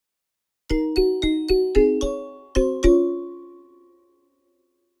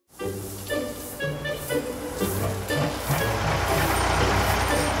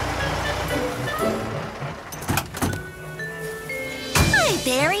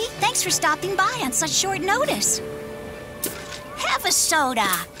Barry. Thanks for stopping by on such short notice. Have a soda.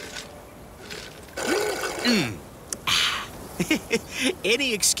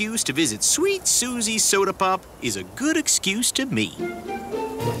 Any excuse to visit Sweet Susie's Soda Pop is a good excuse to me.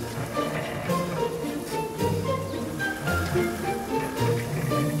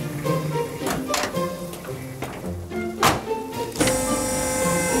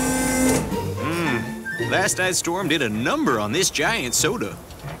 Last night's storm did a number on this giant soda.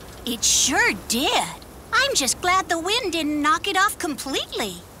 It sure did. I'm just glad the wind didn't knock it off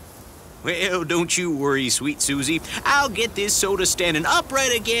completely. Well, don't you worry, Sweet Susie. I'll get this soda standing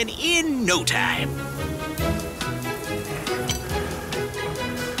upright again in no time.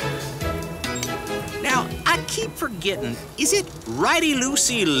 Now, I keep forgetting, is it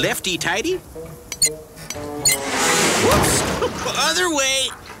righty-loosey, lefty-tighty? Whoops! Other way!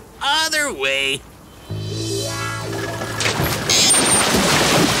 Other way!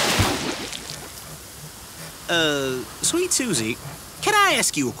 Sweet Susie, can I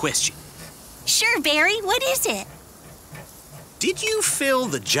ask you a question? Sure, Barry. What is it? Did you fill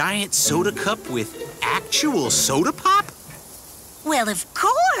the giant soda cup with actual soda pop? Well, of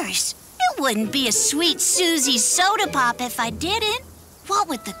course. It wouldn't be a Sweet Susie's Soda Pop if I didn't. What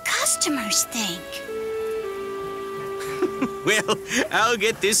would the customers think? Well, I'll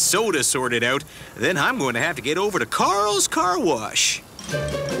get this soda sorted out. Then I'm going to have to get over to Carl's Car Wash.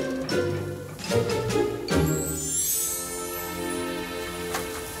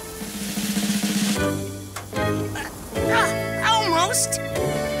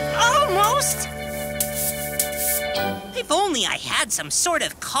 Almost! If only I had some sort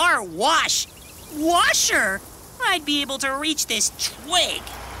of car washer, I'd be able to reach this twig.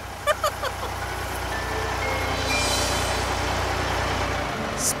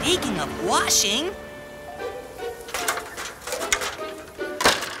 Speaking of washing,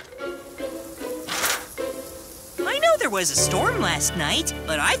 I know there was a storm last night,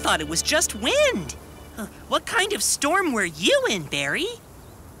 but I thought it was just wind. What kind of storm were you in, Barry?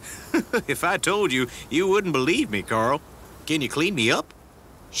 If I told you, you wouldn't believe me, Carl. Can you clean me up?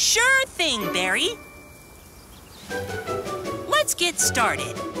 Sure thing, Barry. Let's get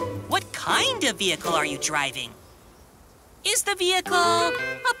started. What kind of vehicle are you driving? Is the vehicle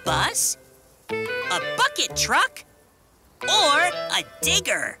a bus, a bucket truck, or a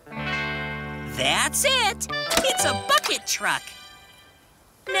digger? That's it. It's a bucket truck.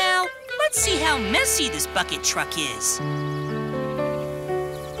 Now, let's see how messy this bucket truck is.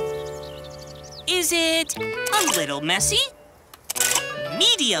 Is it a little messy,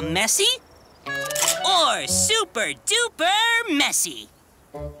 medium messy, or super duper messy?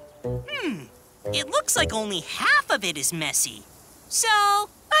 It looks like only half of it is messy. So,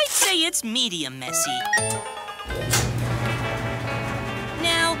 I'd say it's medium messy.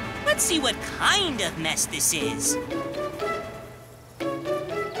 Now, let's see what kind of mess this is.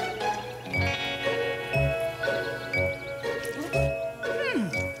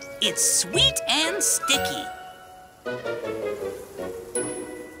 It's sweet and sticky.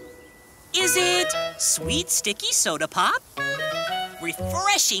 Is it sweet sticky soda pop?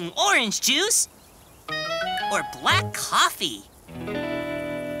 Refreshing orange juice? Or black coffee?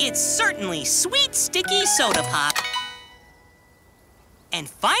 It's certainly sweet sticky soda pop. And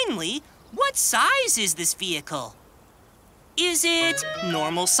finally, what size is this vehicle? Is it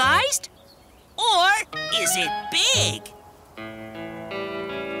normal sized? Or is it big?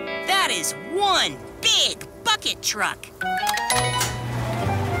 That is one big bucket truck.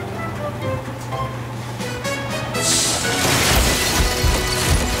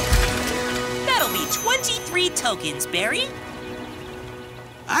 That'll be 23 tokens, Barry.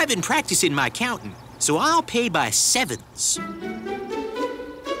 I've been practicing my counting, so I'll pay by sevens.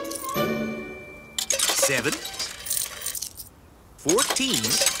 7, 14,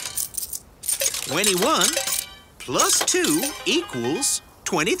 21, plus 2 equals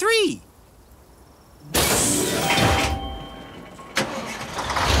 23.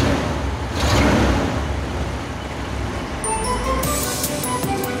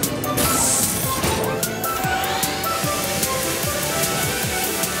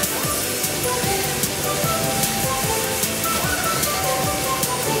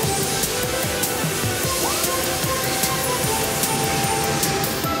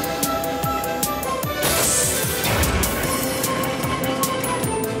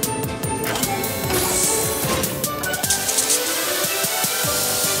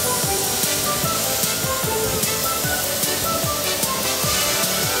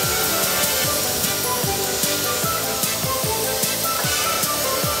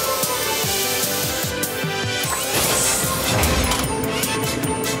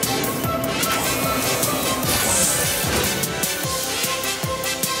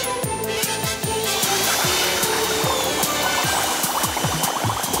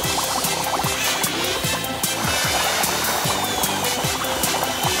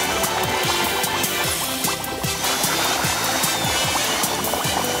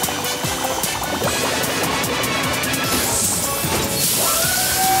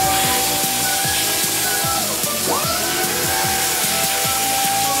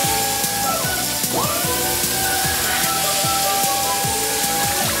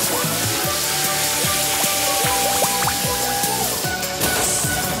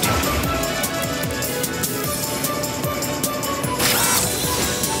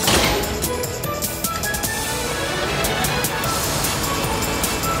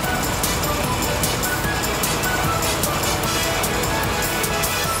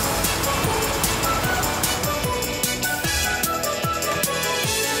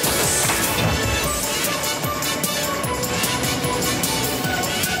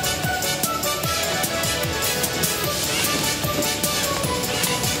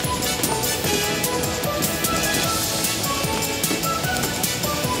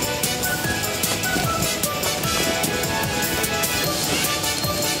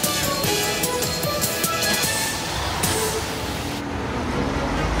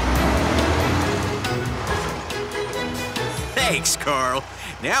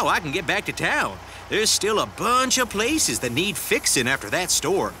 Now I can get back to town. There's still a bunch of places that need fixing after that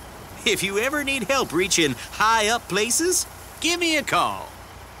storm. If you ever need help reaching high up places, give me a call.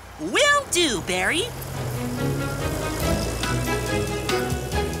 Will do, Barry.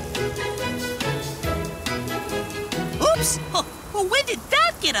 Oops! Oh, when did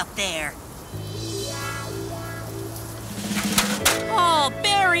that get up there? Oh,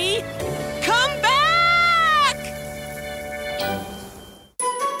 Barry! Come